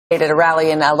At a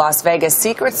rally in Las Vegas,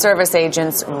 Secret Service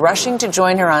agents rushing to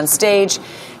join her on stage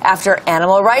after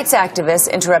animal rights activists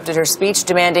interrupted her speech,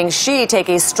 demanding she take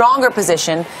a stronger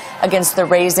position against the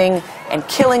raising and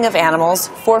killing of animals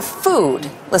for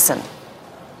food. Listen. You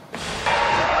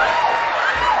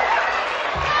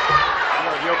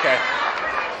okay?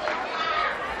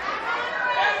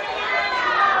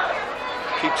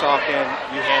 Keep talking.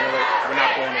 You handle it. We're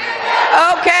not going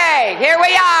anywhere. Okay, here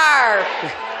we are.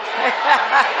 Keep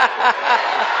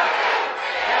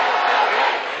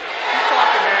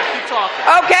talking, man. Keep talking.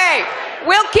 Okay,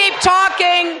 we'll keep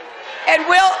talking, and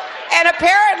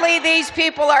apparently these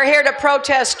people are here to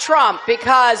protest Trump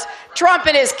because Trump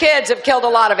and his kids have killed a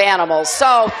lot of animals.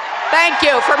 So thank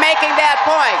you for making that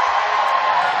point.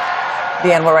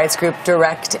 The animal rights group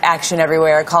Direct Action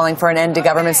Everywhere calling for an end to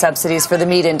government subsidies for the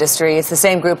meat industry. It's the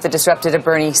same group that disrupted a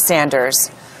Bernie Sanders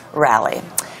rally.